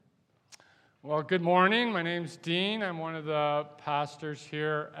Well, good morning. My name's Dean. I'm one of the pastors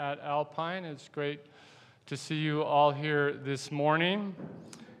here at Alpine. It's great to see you all here this morning.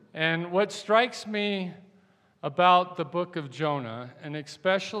 And what strikes me about the book of Jonah, and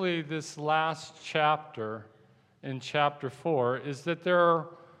especially this last chapter in chapter 4, is that there are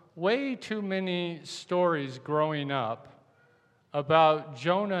way too many stories growing up about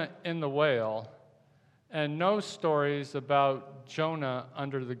Jonah in the whale and no stories about Jonah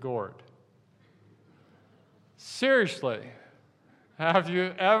under the gourd. Seriously, have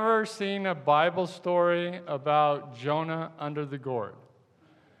you ever seen a Bible story about Jonah under the gourd?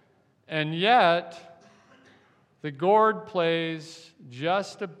 And yet, the gourd plays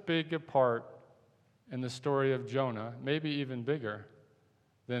just as big a part in the story of Jonah, maybe even bigger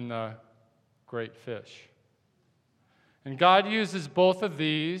than the great fish. And God uses both of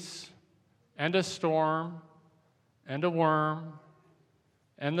these, and a storm, and a worm,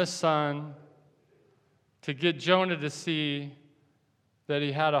 and the sun, to get Jonah to see that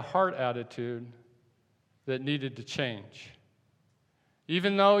he had a heart attitude that needed to change.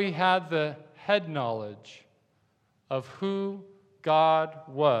 Even though he had the head knowledge of who God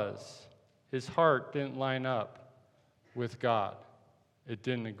was, his heart didn't line up with God. It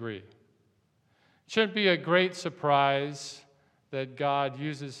didn't agree. It shouldn't be a great surprise that God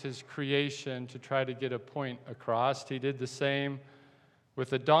uses his creation to try to get a point across. He did the same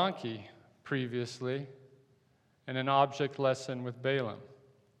with a donkey previously, and an object lesson with Balaam.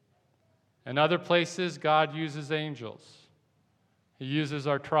 In other places, God uses angels. He uses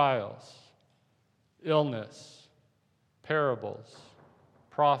our trials, illness, parables,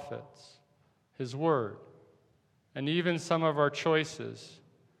 prophets, his word, and even some of our choices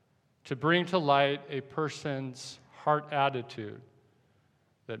to bring to light a person's heart attitude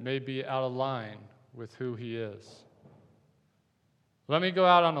that may be out of line with who he is. Let me go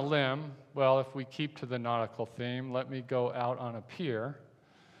out on a limb. Well, if we keep to the nautical theme, let me go out on a pier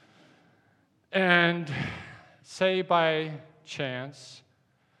and say by chance,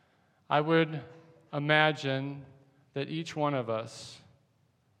 I would imagine that each one of us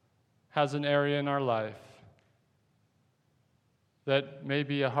has an area in our life that may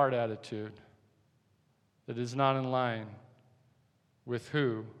be a heart attitude that is not in line with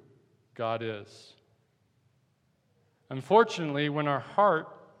who God is. Unfortunately, when our heart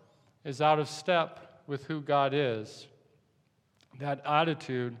is out of step with who God is, that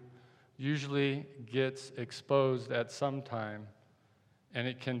attitude usually gets exposed at some time, and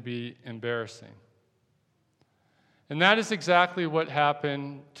it can be embarrassing. And that is exactly what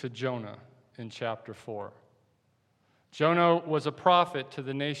happened to Jonah in chapter 4. Jonah was a prophet to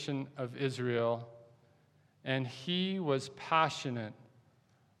the nation of Israel, and he was passionate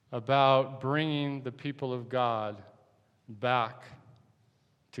about bringing the people of God back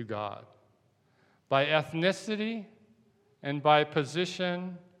to God. By ethnicity and by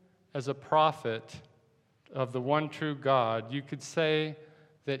position as a prophet of the one true God, you could say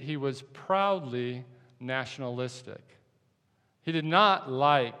that he was proudly nationalistic. He did not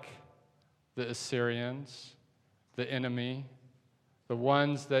like the Assyrians, the enemy, the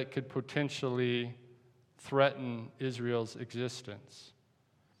ones that could potentially threaten Israel's existence.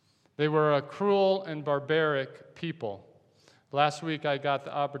 They were a cruel and barbaric people. Last week, I got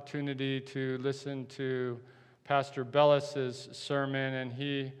the opportunity to listen to Pastor Bellis's sermon, and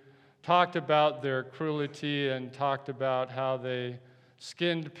he talked about their cruelty and talked about how they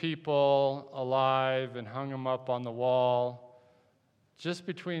skinned people alive and hung them up on the wall. Just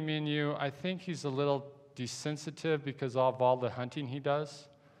between me and you, I think he's a little desensitive because of all the hunting he does.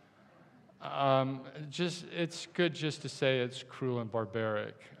 It's good just to say it's cruel and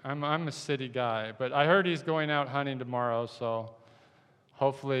barbaric. I'm a city guy, but I heard he's going out hunting tomorrow, so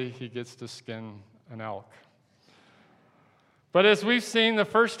hopefully he gets to skin an elk. But as we've seen, the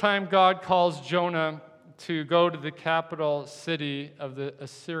first time God calls Jonah to go to the capital city of the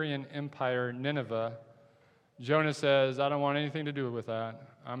Assyrian Empire, Nineveh, Jonah says, I don't want anything to do with that.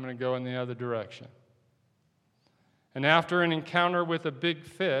 I'm going to go in the other direction. And after an encounter with a big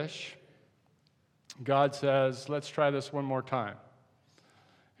fish, God says, let's try this one more time.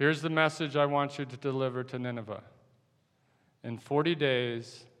 Here's the message I want you to deliver to Nineveh. In 40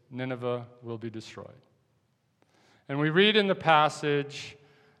 days, Nineveh will be destroyed. And we read in the passage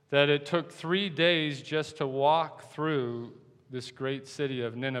that it took 3 days just to walk through this great city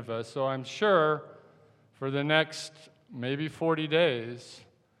of Nineveh. So I'm sure for the next maybe 40 days,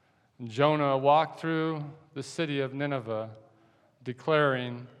 Jonah walked through the city of Nineveh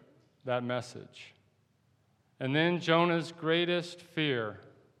declaring that message. And then Jonah's greatest fear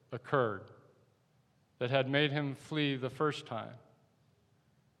occurred that had made him flee the first time.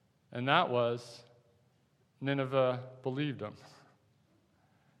 And that was Nineveh believed him.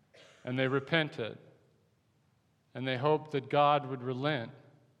 And they repented. And they hoped that God would relent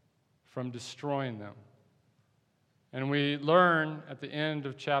from destroying them. And we learn at the end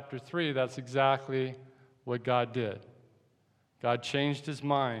of chapter 3 that's exactly what God did. God changed his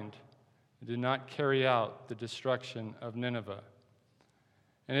mind and did not carry out the destruction of Nineveh.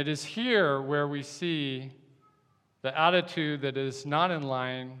 And it is here where we see the attitude that is not in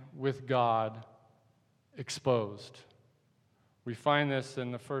line with God exposed. We find this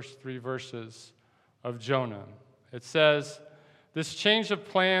in the first 3 verses of Jonah. It says, "This change of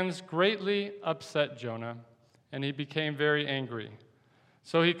plans greatly upset Jonah, and he became very angry.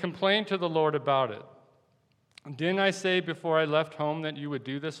 So he complained to the Lord about it. 'Didn't I say before I left home that you would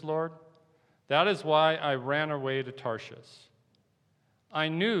do this, Lord? That is why I ran away to Tarshish. I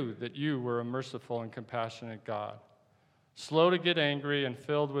knew that you were a merciful and compassionate God, slow to get angry and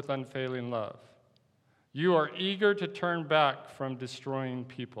filled with unfailing love. You are eager to turn back from destroying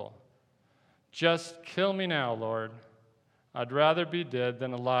people. Just kill me now, Lord. I'd rather be dead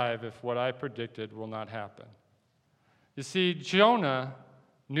than alive if what I predicted will not happen.'" You see, Jonah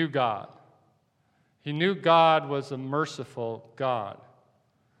knew God. He knew God was a merciful God.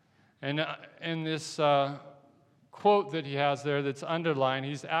 And in this quote that he has there that's underlined,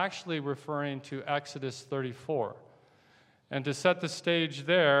 he's actually referring to Exodus 34. And to set the stage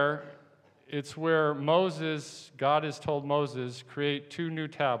there, it's where God has told Moses, "Create 2 new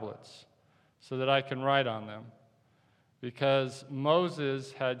tablets so that I can write on them." Because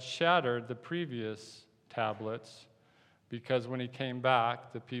Moses had shattered the previous tablets, because when he came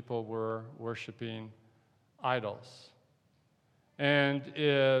back, the people were worshiping idols. And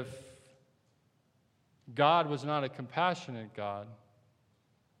if God was not a compassionate God,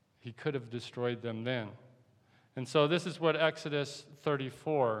 he could have destroyed them then. And so this is what Exodus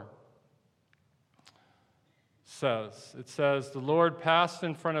 34 says. It says, "The Lord passed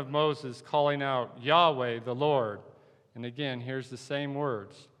in front of Moses, calling out, 'Yahweh, the Lord.'" And again, here's the same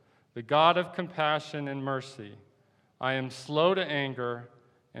words. "The God of compassion and mercy. I am slow to anger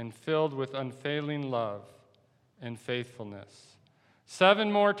and filled with unfailing love and faithfulness."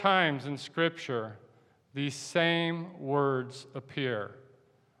 7 more times in Scripture, these same words appear.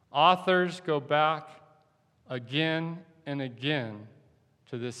 Authors go back again and again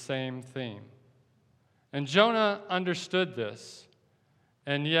to this same theme. And Jonah understood this,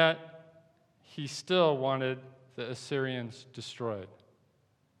 and yet he still wanted the Assyrians destroyed.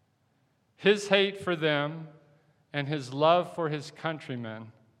 His hate for them and his love for his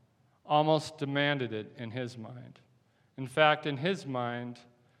countrymen almost demanded it in his mind. In fact, in his mind,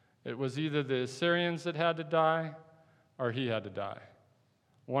 it was either the Assyrians that had to die or he had to die.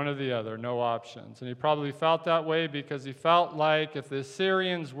 One or the other, no options. And he probably felt that way because he felt like if the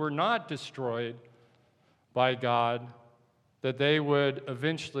Assyrians were not destroyed by God, that they would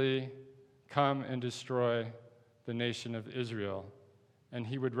eventually come and destroy the nation of Israel. And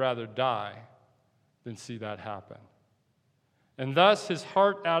he would rather die than see that happen. And thus his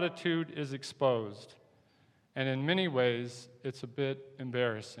heart attitude is exposed. And in many ways, it's a bit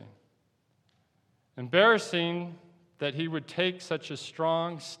embarrassing. Embarrassing that he would take such a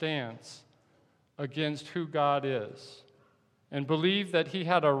strong stance against who God is and believe that he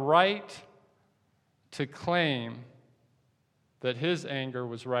had a right to claim that his anger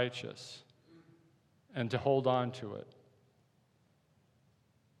was righteous and to hold on to it.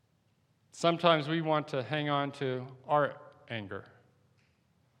 Sometimes we want to hang on to our anger.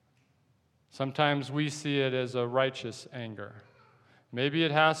 Sometimes we see it as a righteous anger. Maybe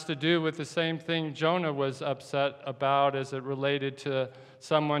it has to do with the same thing Jonah was upset about as it related to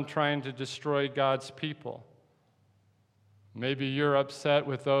someone trying to destroy God's people. Maybe you're upset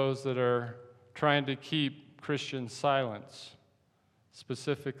with those that are trying to keep Christians silent,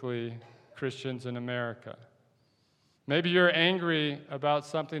 specifically Christians in America. Maybe you're angry about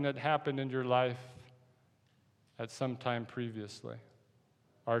something that happened in your life at some time previously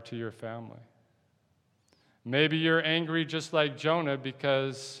or to your family. Maybe you're angry just like Jonah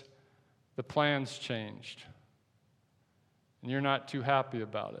because the plans changed and you're not too happy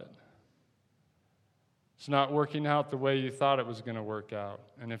about it. It's not working out the way you thought it was going to work out.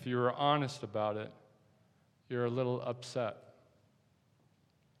 And if you were honest about it, you're a little upset.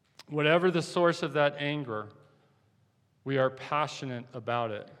 Whatever the source of that anger, we are passionate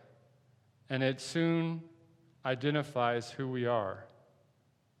about it. And it soon identifies who we are.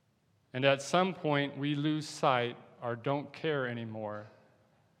 And at some point, we lose sight or don't care anymore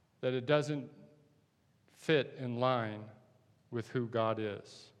that it doesn't fit in line with who God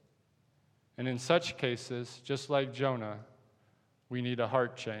is. And in such cases, just like Jonah, we need a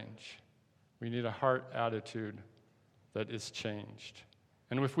heart change. We need a heart attitude that is changed.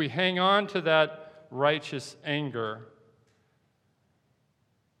 And if we hang on to that righteous anger,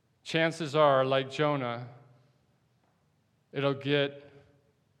 chances are, like Jonah, it'll get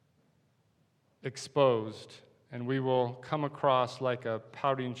exposed, and we will come across like a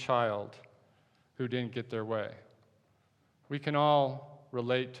pouting child who didn't get their way. We can all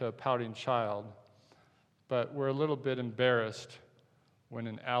relate to a pouting child, but we're a little bit embarrassed when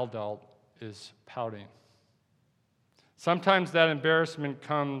an adult is pouting. Sometimes that embarrassment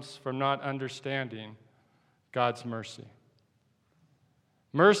comes from not understanding God's mercy.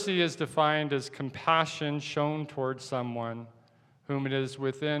 Mercy is defined as compassion shown towards someone whom it is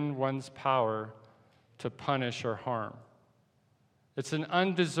within one's power to punish or harm. It's an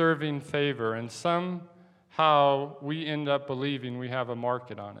undeserving favor, and somehow we end up believing we have a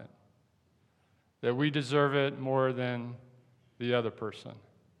market on it, that we deserve it more than the other person.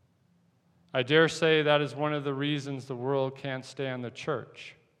 I dare say that is one of the reasons the world can't stand the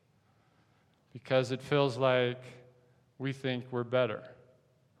church, because it feels like we think we're better.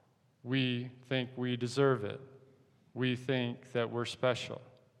 We think we deserve it. We think that we're special.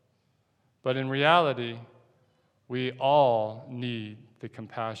 But in reality, we all need the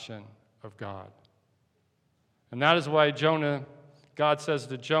compassion of God. And that is why God says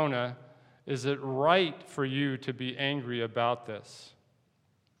to Jonah, is it right for you to be angry about this?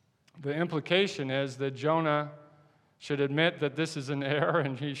 The implication is that Jonah should admit that this is an error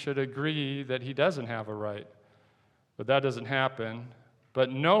and he should agree that he doesn't have a right. But that doesn't happen. But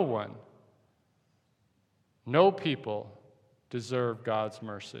no people deserve God's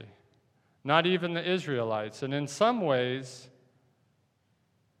mercy. Not even the Israelites. And in some ways,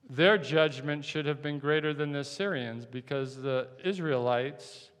 their judgment should have been greater than the Assyrians, because the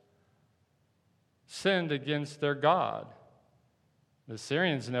Israelites sinned against their God. The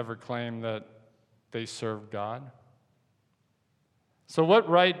Assyrians never claimed that they served God. So what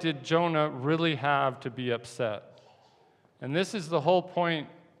right did Jonah really have to be upset? And this is the whole point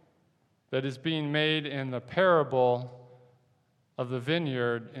that is being made in the parable of the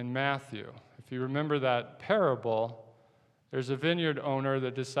vineyard in Matthew. If you remember that parable, there's a vineyard owner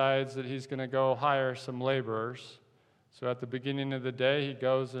that decides that he's going to go hire some laborers. So at the beginning of the day, he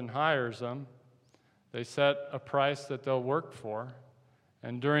goes and hires them. They set a price that they'll work for.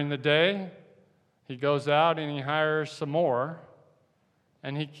 And during the day, he goes out and he hires some more.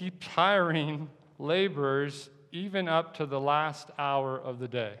 And he keeps hiring laborers even up to the last hour of the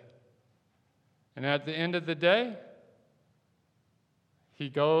day. And at the end of the day, he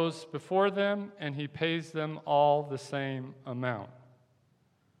goes before them and he pays them all the same amount,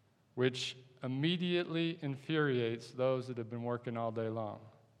 which immediately infuriates those that have been working all day long.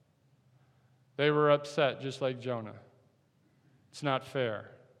 They were upset, just like Jonah. It's not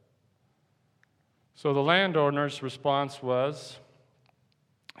fair. So the landowner's response was,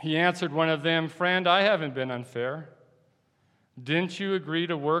 he answered one of them, "Friend, I haven't been unfair. Didn't you agree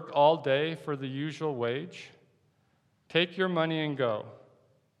to work all day for the usual wage? Take your money and go.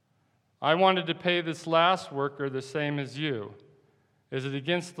 I wanted to pay this last worker the same as you. Is it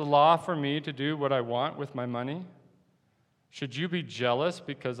against the law for me to do what I want with my money? Should you be jealous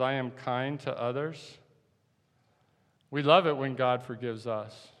because I am kind to others?" We love it when God forgives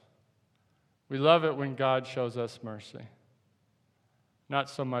us. We love it when God shows us mercy. Not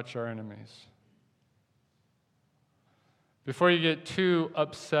so much our enemies. Before you get too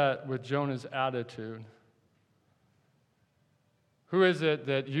upset with Jonah's attitude, who is it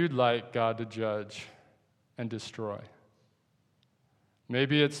that you'd like God to judge and destroy?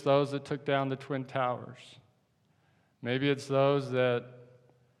 Maybe it's those that took down the Twin Towers. Maybe it's those that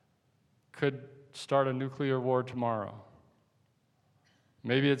could start a nuclear war tomorrow.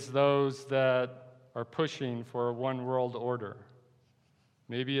 Maybe it's those that are pushing for a one world order.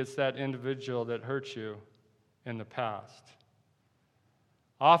 Maybe it's that individual that hurt you in the past.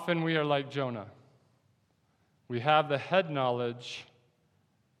 Often we are like Jonah. We have the head knowledge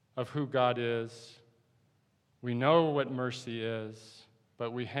of who God is. We know what mercy is,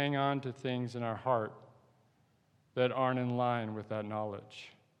 but we hang on to things in our heart that aren't in line with that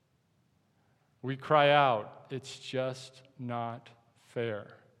knowledge. We cry out, "It's just not fair."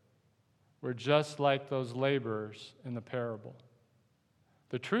 We're just like those laborers in the parable.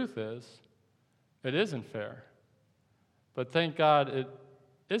 The truth is, it isn't fair. But thank God it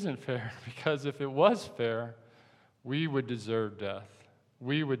isn't fair, because if it was fair, we would deserve death.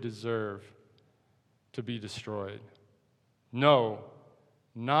 We would deserve to be destroyed. No,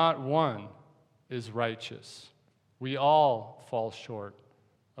 not one is righteous. We all fall short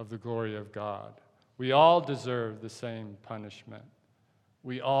of the glory of God. We all deserve the same punishment.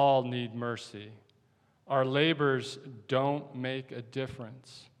 We all need mercy. Our labors don't make a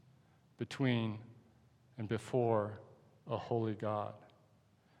difference between and before a holy God.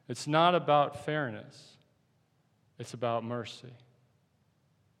 It's not about fairness. It's about mercy.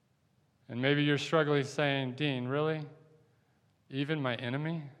 And maybe you're struggling saying, Dean, really? Even my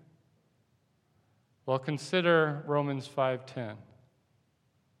enemy? Well, consider Romans 5:10.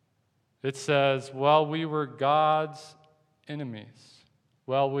 It says, while we were God's enemies,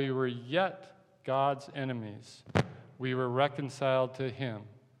 while we were yet God's enemies, we were reconciled to him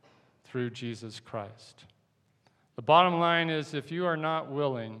through Jesus Christ. The bottom line is, if you are not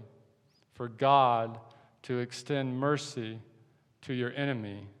willing for God to extend mercy to your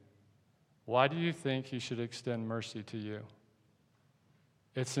enemy, why do you think he should extend mercy to you?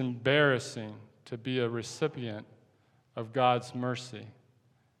 It's embarrassing to be a recipient of God's mercy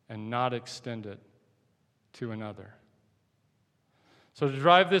and not extend it to another. So to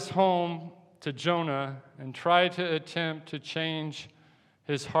drive this home to Jonah and try to attempt to change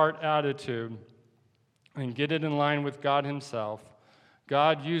his heart attitude and get it in line with God himself,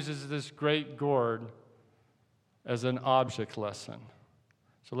 God uses this great gourd as an object lesson.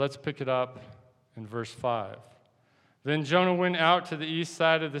 So let's pick it up in verse 5. Then Jonah went out to the east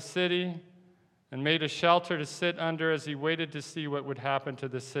side of the city and made a shelter to sit under as he waited to see what would happen to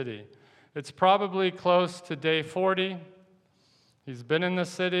the city. It's probably close to day 40. He's been in the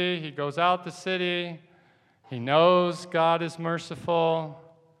city. He goes out the city. He knows God is merciful.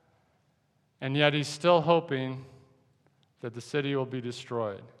 And yet he's still hoping that the city will be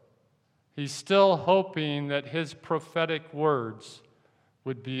destroyed. He's still hoping that his prophetic words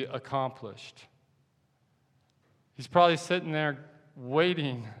would be accomplished. He's probably sitting there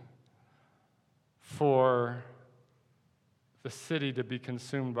waiting for the city to be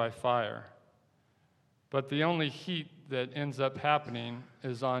consumed by fire. But the only heat that ends up happening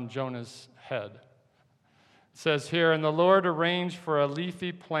is on Jonah's head. It says here, and the Lord arranged for a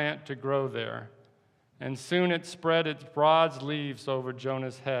leafy plant to grow there, and soon it spread its broad leaves over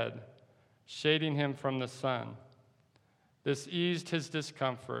Jonah's head, shading him from the sun. This eased his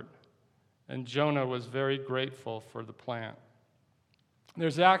discomfort, and Jonah was very grateful for the plant.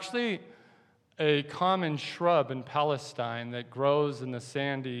 There's actually a common shrub in Palestine that grows in the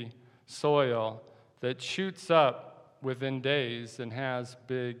sandy soil that shoots up within days and has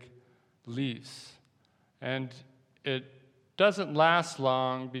big leaves. And it doesn't last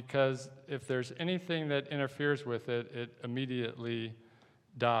long because if there's anything that interferes with it, it immediately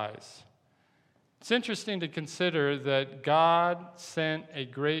dies. It's interesting to consider that God sent a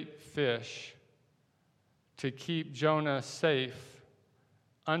great fish to keep Jonah safe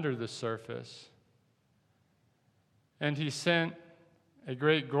under the surface. And he sent a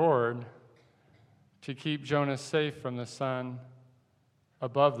great gourd to keep Jonah safe from the sun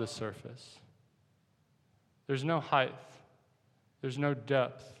above the surface. There's no height, there's no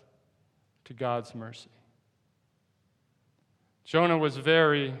depth to God's mercy. Jonah was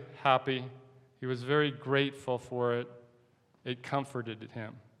very happy. He was very grateful for it. It comforted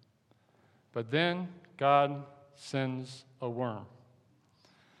him. But then God sends a worm.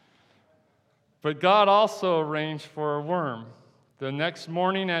 But God also arranged for a worm. The next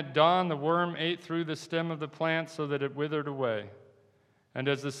morning at dawn, the worm ate through the stem of the plant so that it withered away. And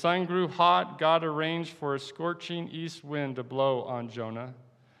as the sun grew hot, God arranged for a scorching east wind to blow on Jonah.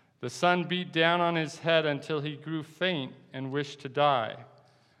 The sun beat down on his head until he grew faint and wished to die.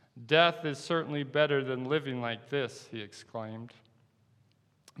 Death is certainly better than living like this, he exclaimed.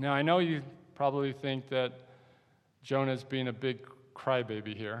 Now, I know you probably think that Jonah's being a big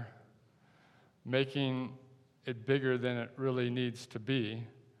crybaby here, making it bigger than it really needs to be.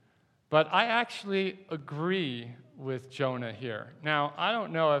 But I actually agree with Jonah here. Now, I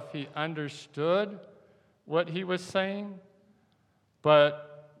don't know if he understood what he was saying, but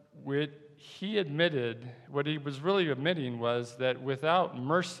he admitted, what he was really admitting was that without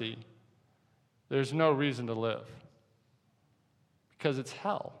mercy, there's no reason to live, because it's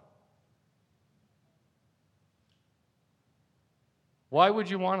hell. Why would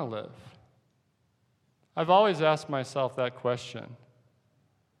you want to live? I've always asked myself that question.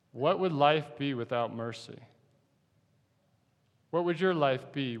 What would life be without mercy? What would your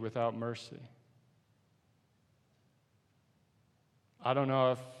life be without mercy? I don't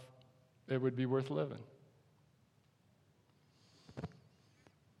know if it would be worth living.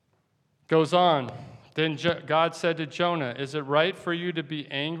 Goes on. Then God said to Jonah, "Is it right for you to be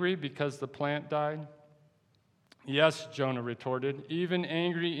angry because the plant died?" "Yes," Jonah retorted, "even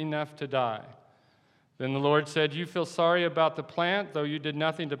angry enough to die." Then the Lord said, "You feel sorry about the plant, though you did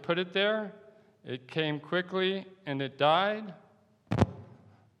nothing to put it there? It came quickly and it died?"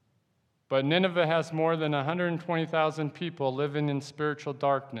 But Nineveh has more than 120,000 people living in spiritual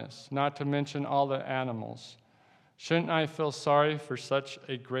darkness, not to mention all the animals. Shouldn't I feel sorry for such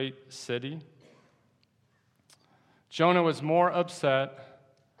a great city? Jonah was more upset,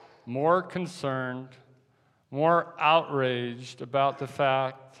 more concerned, more outraged about the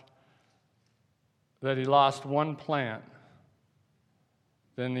fact that he lost one plant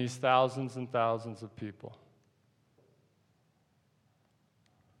than these thousands and thousands of people.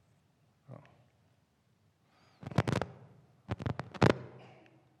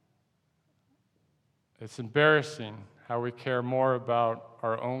 It's embarrassing how we care more about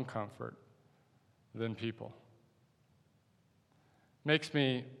our own comfort than people. Makes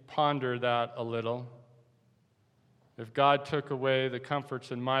me ponder that a little. If God took away the comforts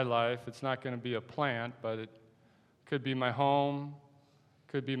in my life, it's not going to be a plant, but it could be my home,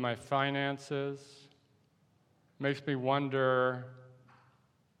 could be my finances. Makes me wonder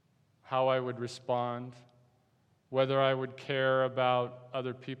how I would respond, whether I would care about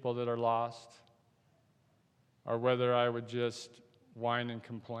other people that are lost, or whether I would just whine and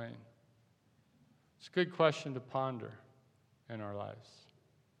complain. It's a good question to ponder in our lives.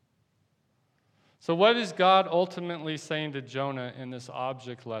 So what is God ultimately saying to Jonah in this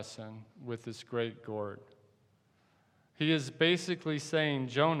object lesson with this great gourd? He is basically saying,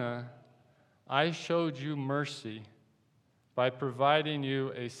 Jonah, I showed you mercy by providing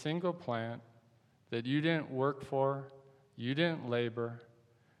you a single plant that you didn't work for, you didn't labor.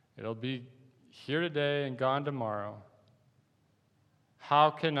 It'll be here today and gone tomorrow. How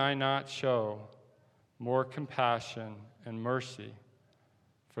can I not show more compassion and mercy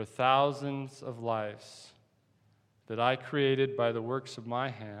for thousands of lives that I created by the works of my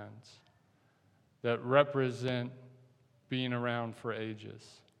hands that represent being around for ages?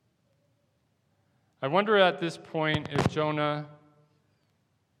 I wonder at this point if Jonah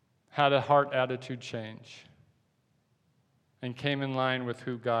had a heart attitude change and came in line with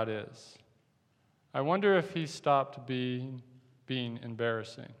who God is. I wonder if he stopped being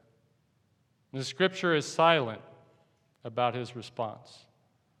embarrassing. The scripture is silent about his response.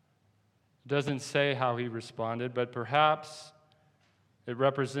 It doesn't say how he responded, but perhaps it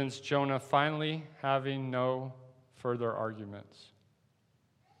represents Jonah finally having no further arguments.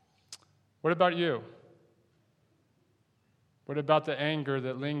 What about you? What about the anger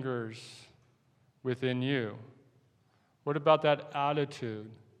that lingers within you? What about that attitude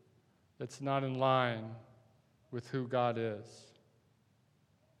that's not in line with who God is?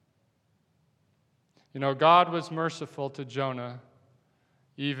 You know, God was merciful to Jonah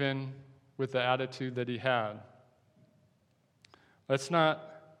even with the attitude that he had. Let's not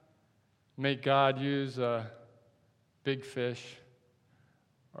make God use a big fish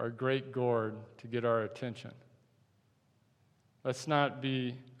or a great gourd to get our attention. Let's not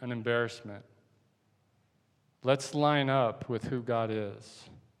be an embarrassment. Let's line up with who God is.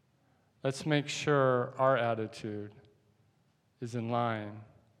 Let's make sure our attitude is in line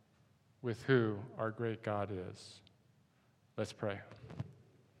with who our great God is. Let's pray.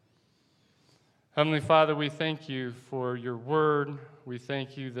 Heavenly Father, we thank you for your word. We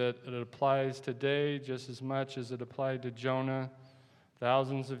thank you that it applies today just as much as it applied to Jonah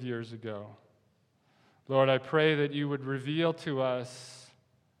thousands of years ago. Lord, I pray that you would reveal to us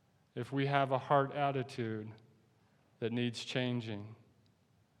if we have a heart attitude that needs changing.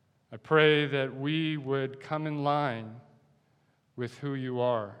 I pray that we would come in line with who you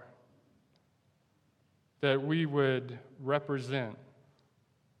are, that we would represent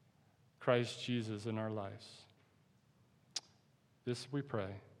Christ Jesus in our lives. This we pray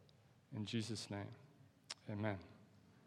in Jesus' name. Amen.